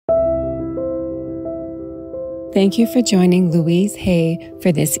Thank you for joining Louise Hay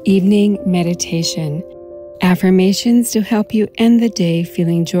for this evening meditation. Affirmations to help you end the day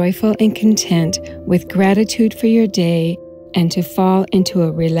feeling joyful and content with gratitude for your day and to fall into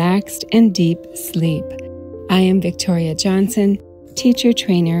a relaxed and deep sleep. I am Victoria Johnson, teacher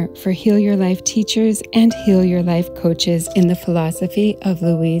trainer for Heal Your Life teachers and Heal Your Life coaches in the philosophy of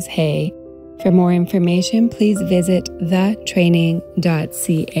Louise Hay. For more information, please visit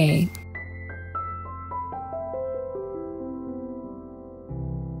thetraining.ca.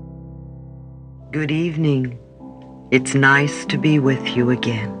 Good evening. It's nice to be with you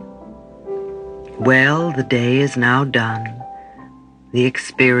again. Well, the day is now done. The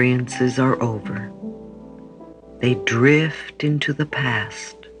experiences are over. They drift into the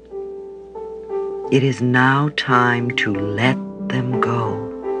past. It is now time to let them go.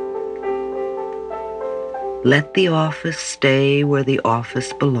 Let the office stay where the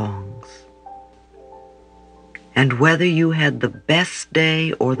office belongs. And whether you had the best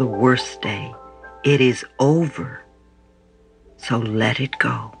day or the worst day, it is over, so let it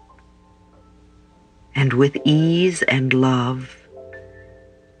go. And with ease and love,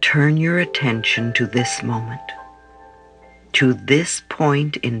 turn your attention to this moment, to this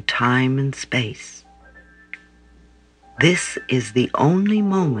point in time and space. This is the only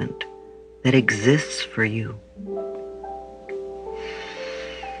moment that exists for you.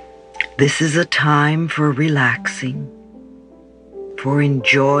 This is a time for relaxing, for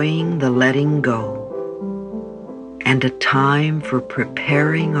enjoying the letting go, and a time for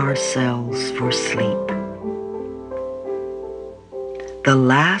preparing ourselves for sleep. The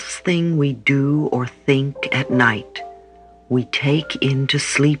last thing we do or think at night, we take into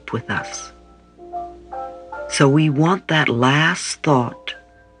sleep with us. So we want that last thought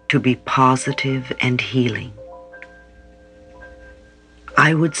to be positive and healing.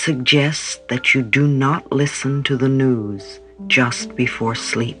 I would suggest that you do not listen to the news just before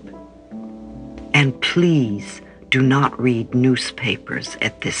sleep. And please do not read newspapers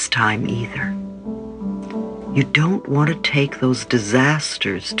at this time either. You don't want to take those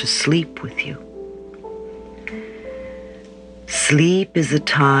disasters to sleep with you. Sleep is a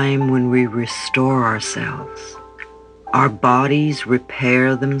time when we restore ourselves. Our bodies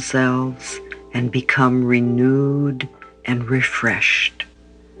repair themselves and become renewed and refreshed.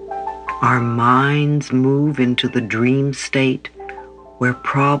 Our minds move into the dream state where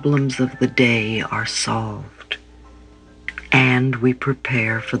problems of the day are solved, and we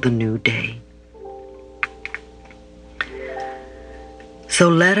prepare for the new day. So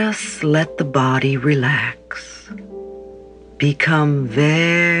let us let the body relax, become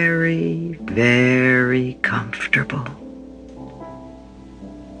very, very comfortable.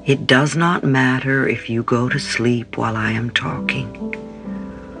 It does not matter if you go to sleep while I am talking.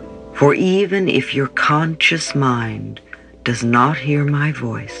 For even if your conscious mind does not hear my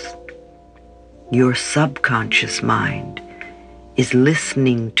voice, your subconscious mind is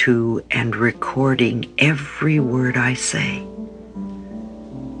listening to and recording every word I say.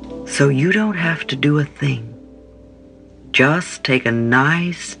 So you don't have to do a thing. Just take a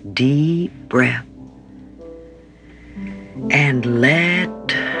nice deep breath and let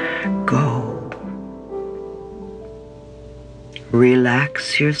go.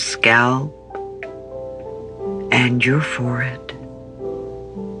 Relax your scalp and your forehead.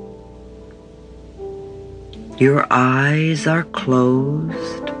 Your eyes are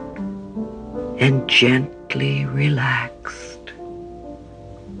closed and gently relaxed.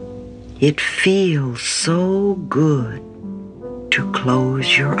 It feels so good to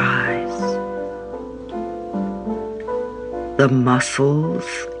close your eyes. The muscles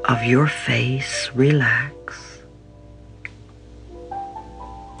of your face relax.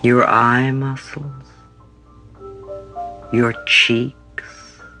 Your eye muscles, your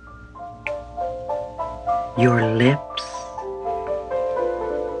cheeks, your lips,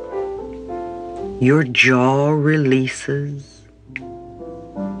 your jaw releases,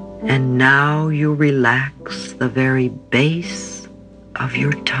 and now you relax the very base of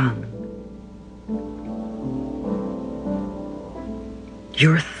your tongue.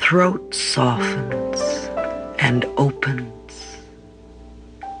 Your throat softens and opens,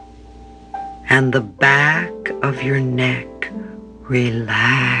 and the back of your neck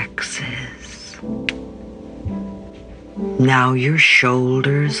relaxes. Now your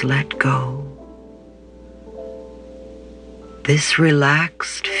shoulders let go. This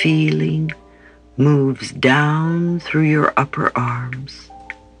relaxed feeling moves down through your upper arms,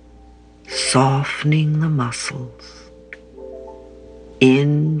 softening the muscles,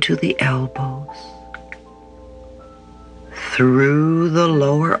 into the elbows, through the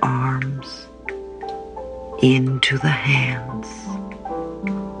lower arms, into the hands,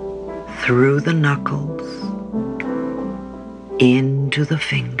 through the knuckles, into the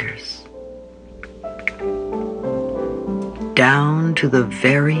fingers, down to the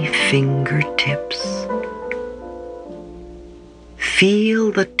very fingertips.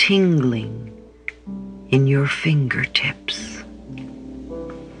 Feel the tingling in your fingertips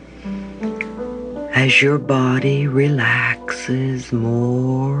as your body relaxes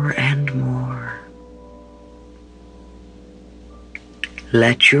more and more.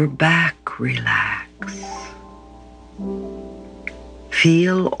 Let your back relax.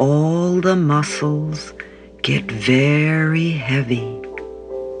 Feel all the muscles get very heavy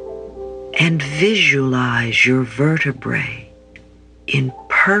and visualize your vertebrae in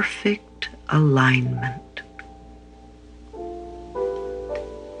perfect alignment.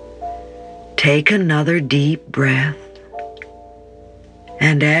 Take another deep breath,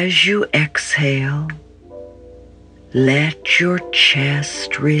 and as you exhale, let your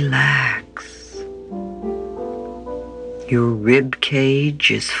chest relax. Your rib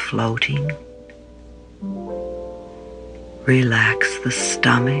cage is floating. Relax the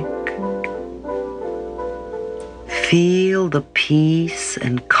stomach. Feel the peace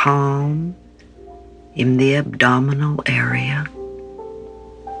and calm in the abdominal area.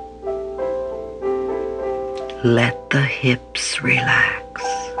 Let the hips relax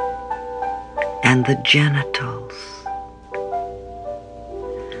and the genitals,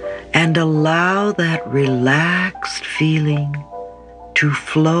 and allow that relaxed feeling to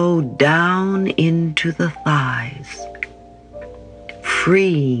flow down into the thighs,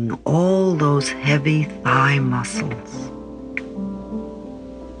 freeing all those heavy thigh muscles.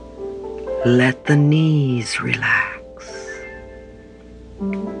 Let the knees relax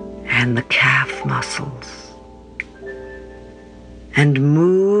and the calf muscles, and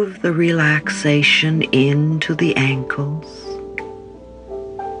move the relaxation into the ankles,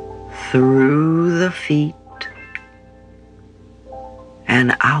 through the feet,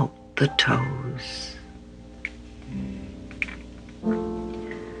 and out the toes.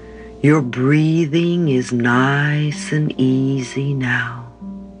 Your breathing is nice and easy now.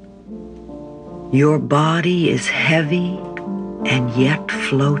 Your body is heavy and yet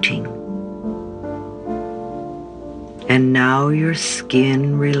floating. And now your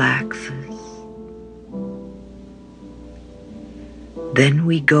skin relaxes. Then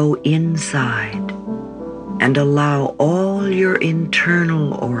we go inside and allow all your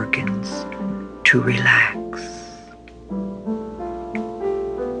internal organs to relax.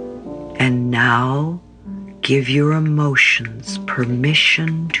 And now give your emotions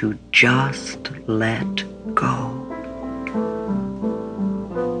permission to just let go.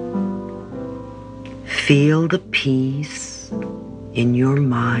 Feel the peace in your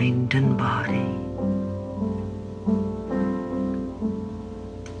mind and body.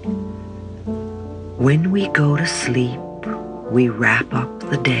 When we go to sleep, we wrap up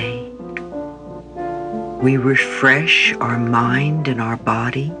the day. We refresh our mind and our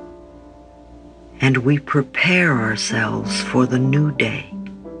body, and we prepare ourselves for the new day.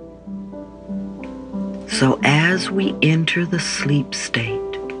 So as we enter the sleep state,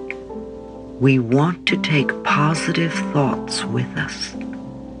 we want to take positive thoughts with us.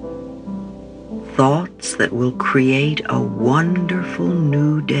 Thoughts that will create a wonderful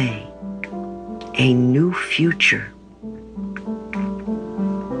new day, a new future.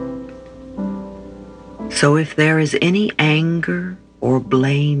 So if there is any anger or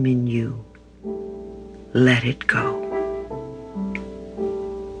blame in you, let it go.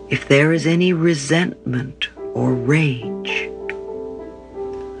 If there is any resentment or rage,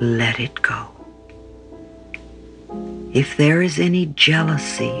 let it go. If there is any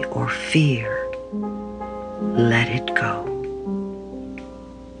jealousy or fear, let it go.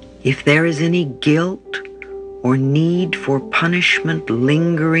 If there is any guilt or need for punishment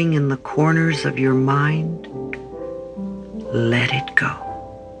lingering in the corners of your mind, let it go.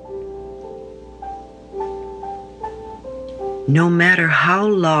 No matter how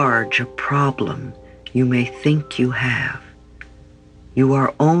large a problem you may think you have, you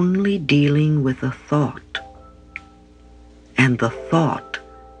are only dealing with a thought, and the thought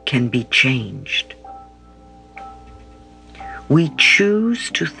can be changed. We choose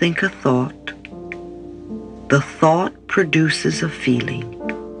to think a thought. The thought produces a feeling,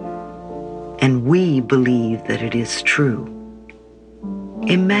 and we believe that it is true.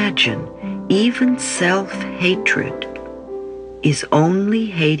 Imagine, even self-hatred is only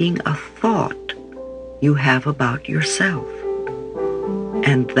hating a thought you have about yourself,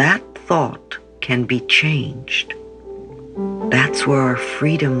 and that thought can be changed. That's where our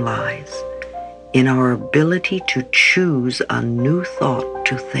freedom lies, in our ability to choose a new thought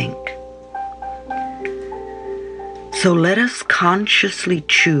to think. So let us consciously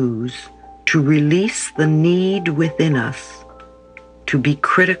choose to release the need within us to be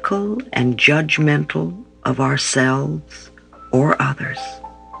critical and judgmental of ourselves or others.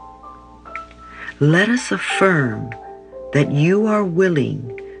 Let us affirm that you are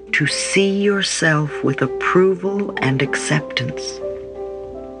willing to see yourself with approval and acceptance,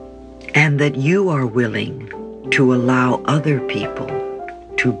 and that you are willing to allow other people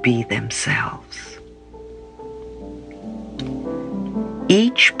to be themselves.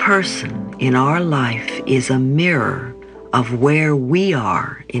 Each person in our life is a mirror of where we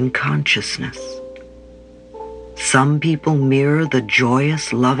are in consciousness. Some people mirror the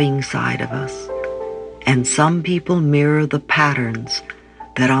joyous, loving side of us, and some people mirror the patterns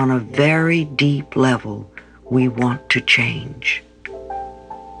that on a very deep level we want to change.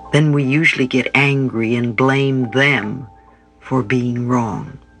 Then we usually get angry and blame them for being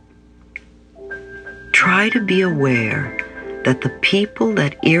wrong. Try to be aware that the people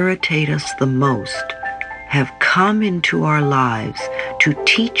that irritate us the most have come into our lives to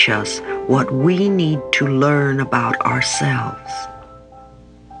teach us what we need to learn about ourselves.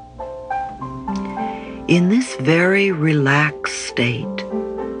 In this very relaxed state,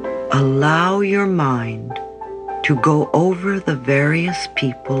 allow your mind to go over the various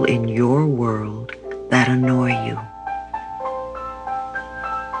people in your world that annoy you.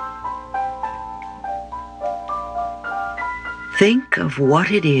 Think of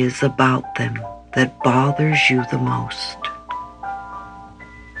what it is about them that bothers you the most.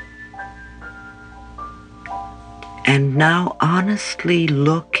 And now honestly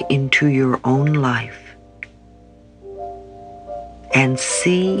look into your own life and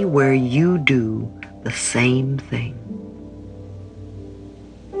see where you do the same thing.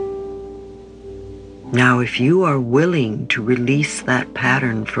 Now, if you are willing to release that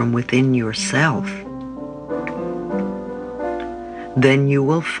pattern from within yourself, then you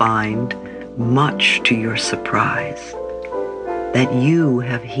will find, much to your surprise, that you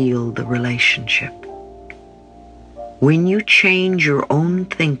have healed the relationship. When you change your own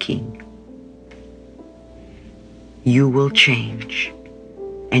thinking, you will change,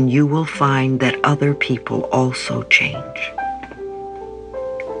 and you will find that other people also change.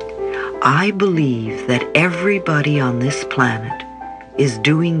 I believe that everybody on this planet is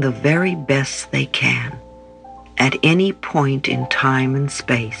doing the very best they can at any point in time and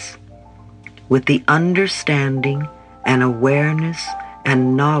space, with the understanding and awareness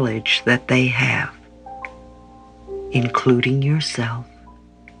and knowledge that they have, including yourself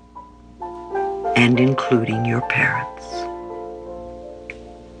and including your parents.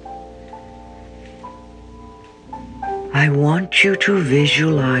 I want you to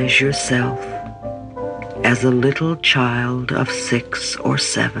visualize yourself as a little child of 6 or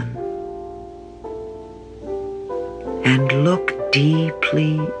 7 and look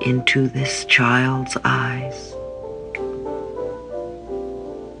deeply into this child's eyes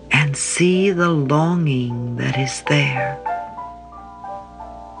and see the longing that is there,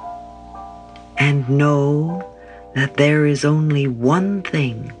 and know that there is only one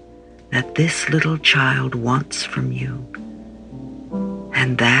thing that this little child wants from you,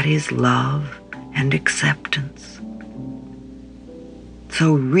 and that is love and acceptance.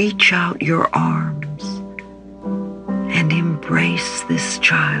 So reach out your arms and embrace this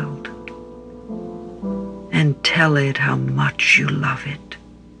child and tell it how much you love it.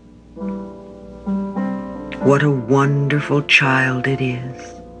 What a wonderful child it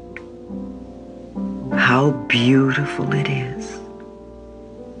is. How beautiful it is.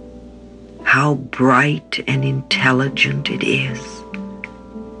 How bright and intelligent it is.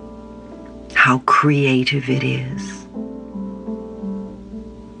 How creative it is.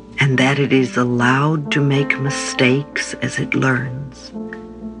 And that it is allowed to make mistakes as it learns.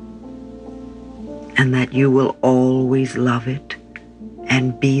 And that you will always love it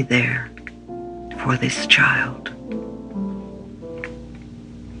and be there for this child.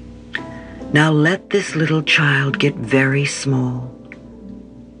 Now let this little child get very small,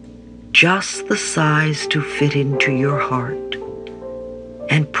 just the size to fit into your heart,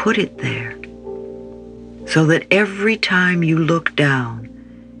 and put it there so that every time you look down,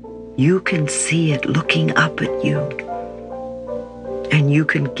 you can see it looking up at you, and you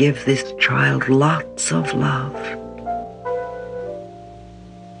can give this child lots of love.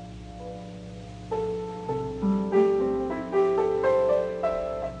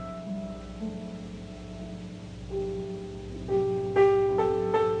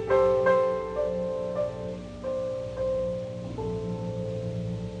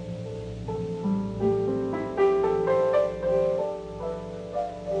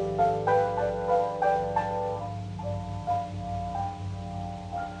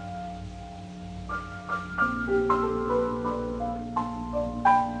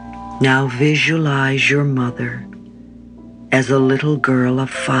 Now visualize your mother as a little girl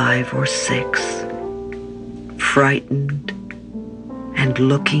of 5 or 6, frightened and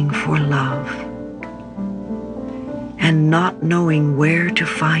looking for love, and not knowing where to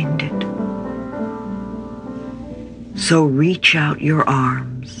find it. So reach out your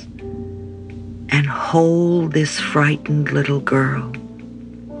arms and hold this frightened little girl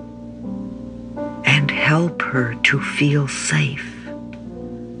and help her to feel safe.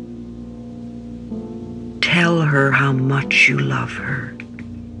 Tell her how much you love her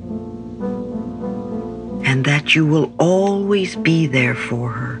and that you will always be there for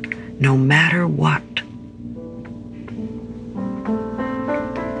her, no matter what.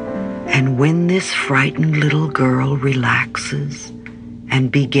 And when this frightened little girl relaxes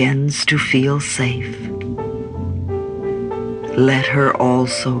and begins to feel safe, let her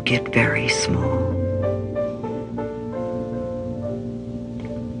also get very small.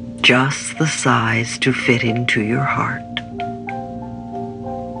 Just the size to fit into your heart.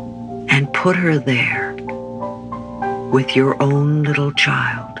 And put her there with your own little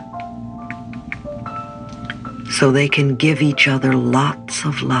child so they can give each other lots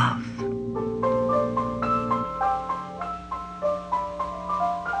of love.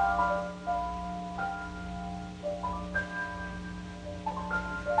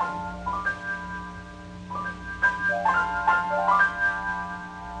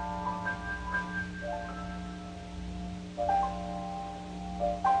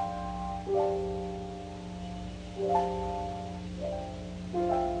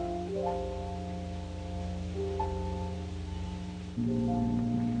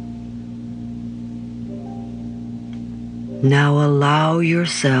 Now allow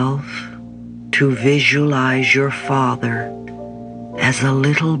yourself to visualize your father as a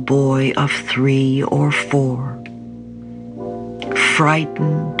little boy of 3 or 4,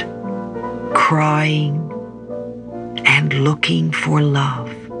 frightened, crying, and looking for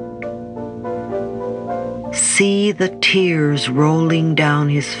love. See the tears rolling down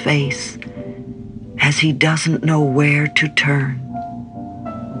his face as he doesn't know where to turn.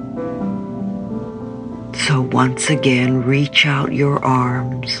 So once again, reach out your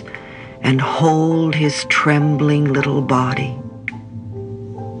arms and hold his trembling little body.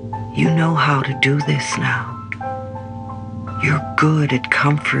 You know how to do this now. You're good at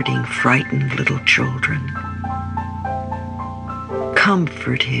comforting frightened little children.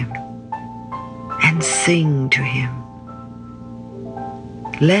 Comfort him and sing to him.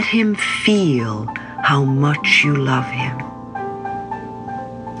 Let him feel how much you love him.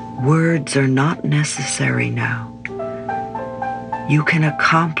 Words are not necessary now. You can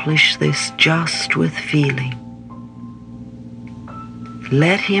accomplish this just with feeling.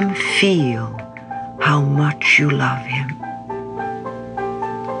 Let him feel how much you love him.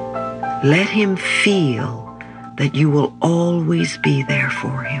 Let him feel that you will always be there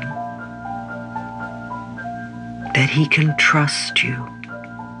for him, that he can trust you.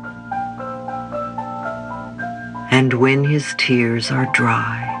 And when his tears are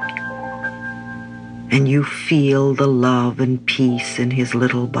dry, and you feel the love and peace in his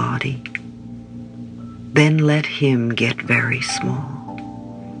little body, then let him get very small,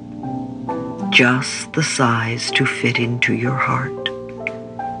 just the size to fit into your heart.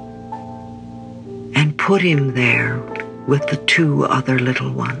 And put him there with the 2 other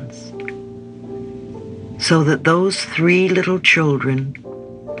little ones, so that those 3 little children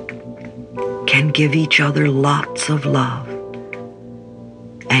can give each other lots of love,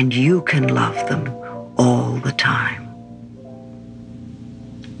 and you can love them all the time.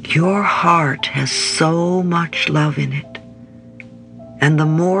 Your heart has so much love in it, and the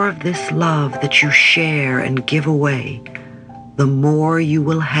more of this love that you share and give away, the more you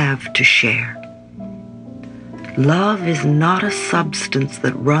will have to share. Love is not a substance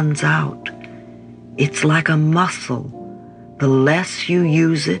that runs out. It's like a muscle. The less you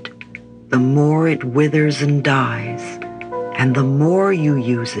use it, the more it withers and dies, and the more you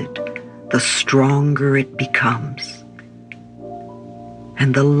use it, the stronger it becomes.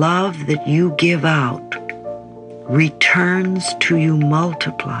 And the love that you give out returns to you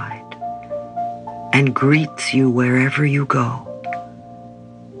multiplied and greets you wherever you go.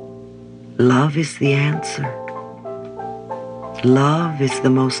 Love is the answer. Love is the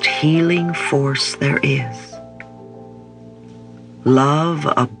most healing force there is. Love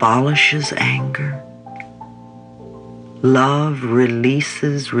abolishes anger. Love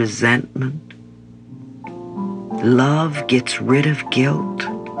releases resentment. Love gets rid of guilt.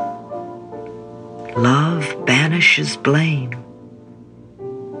 Love banishes blame.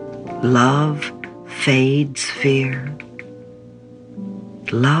 Love fades fear.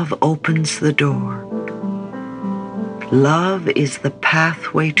 love opens the door. Love is the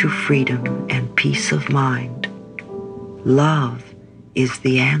pathway to freedom and peace of mind. Love is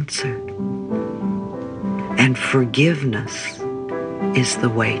the answer. And forgiveness is the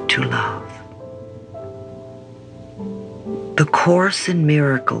way to love. The Course in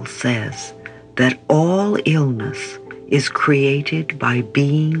Miracles says that all illness is created by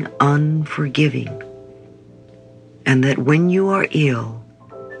being unforgiving, and that when you are ill,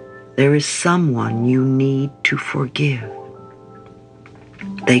 there is someone you need to forgive.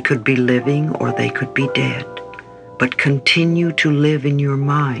 They could be living or they could be dead, but continue to live in your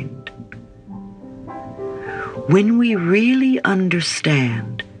mind. When we really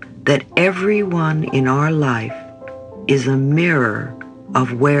understand that everyone in our life is a mirror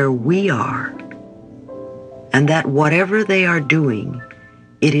of where we are, and that whatever they are doing,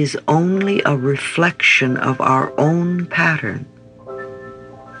 it is only a reflection of our own pattern.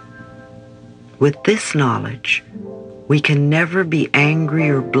 With this knowledge, we can never be angry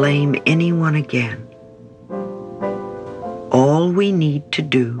or blame anyone again. All we need to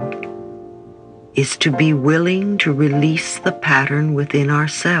do is to be willing to release the pattern within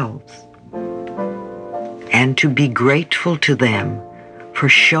ourselves and to be grateful to them for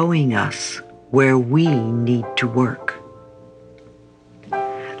showing us where we need to work.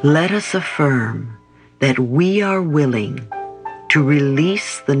 Let us affirm that we are willing to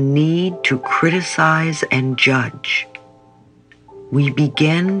release the need to criticize and judge. We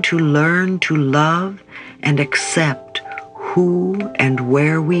begin to learn to love and accept who and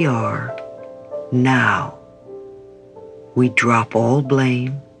where we are now. We drop all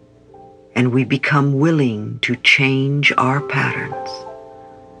blame and we become willing to change our patterns.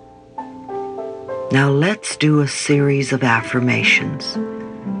 Now let's do a series of affirmations,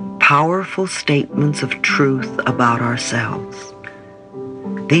 powerful statements of truth about ourselves.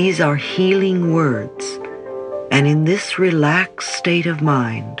 These are healing words, and in this relaxed state of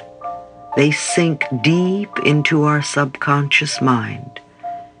mind, they sink deep into our subconscious mind,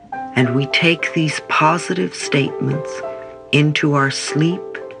 and we take these positive statements into our sleep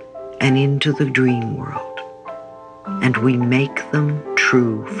and into the dream world, and we make them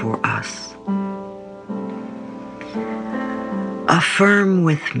true for us. Affirm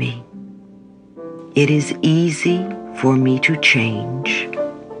with me. It is easy for me to change.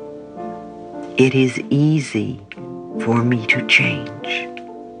 It is easy for me to change.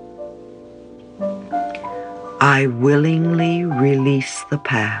 I willingly release the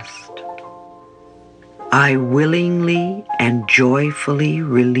past. I willingly and joyfully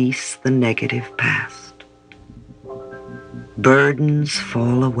release the negative past. Burdens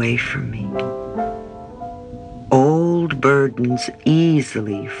fall away from me. Old burdens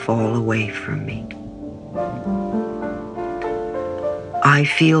easily fall away from me. I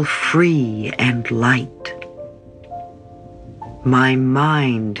feel free and light. My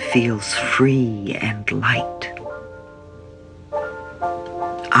mind feels free and light.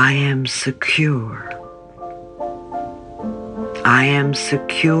 I am secure. I am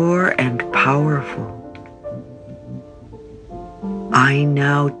secure and powerful. I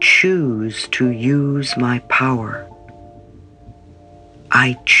now choose to use my power.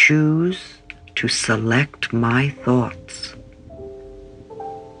 I choose to select my thoughts.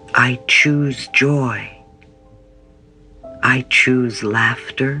 I choose joy. I choose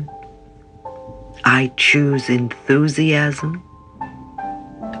laughter. I choose enthusiasm.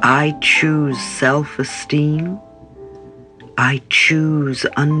 I choose self-esteem. I choose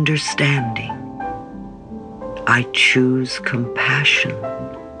understanding. I choose compassion.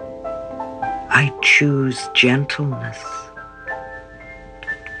 I choose gentleness.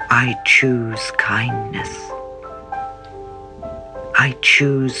 I choose kindness. I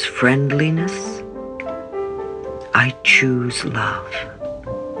choose friendliness. I choose love.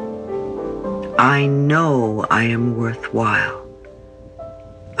 I know I am worthwhile.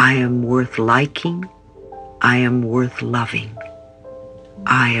 I am worth liking. I am worth loving.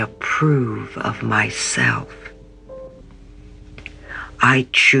 I approve of myself. I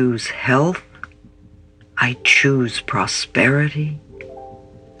choose health. I choose prosperity.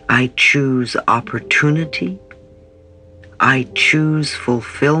 I choose opportunity. I choose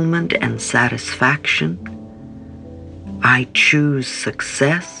fulfillment and satisfaction. I choose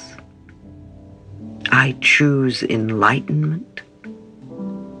success. I choose enlightenment.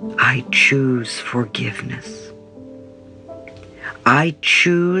 I choose forgiveness. I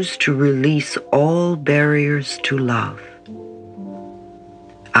choose to release all barriers to love.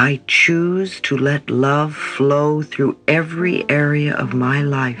 I choose to let love flow through every area of my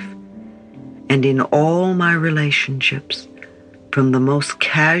life and in all my relationships from the most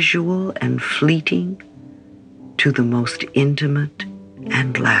casual and fleeting to the most intimate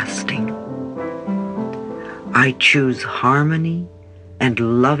and lasting. I choose harmony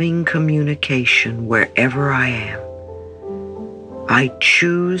and loving communication wherever I am. I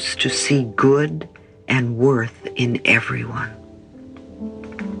choose to see good and worth in everyone.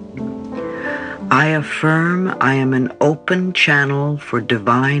 I affirm I am an open channel for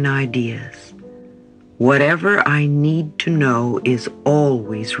divine ideas. Whatever I need to know is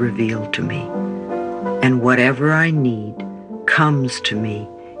always revealed to me, and whatever I need comes to me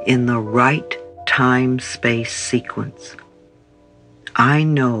in the right time-space sequence. I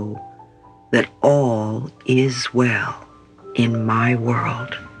know that all is well in my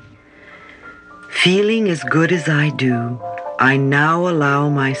world. Feeling as good as I do, I now allow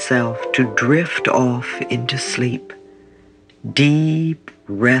myself to drift off into sleep, deep,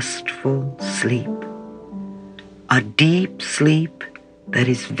 restful sleep, a deep sleep that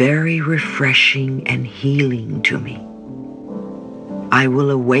is very refreshing and healing to me. I will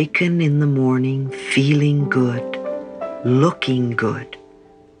awaken in the morning feeling good, looking good,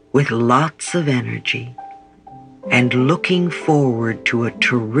 with lots of energy, and looking forward to a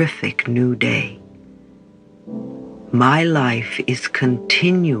terrific new day. My life is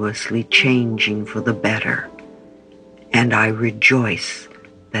continuously changing for the better, and I rejoice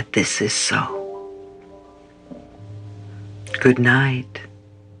that this is so. Good night,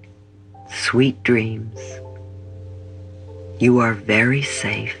 sweet dreams. You are very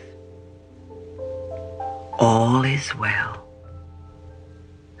safe. All is well,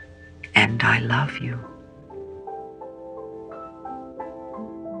 and I love you.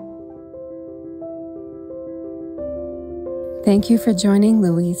 Thank you for joining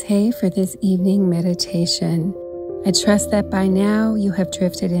Louise Hay for this evening meditation. I trust that by now you have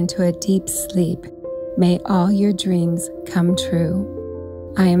drifted into a deep sleep. May all your dreams come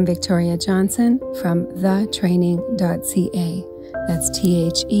true. I am Victoria Johnson from thetraining.ca. That's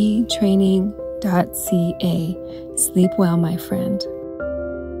THE training.ca. Sleep well, my friend.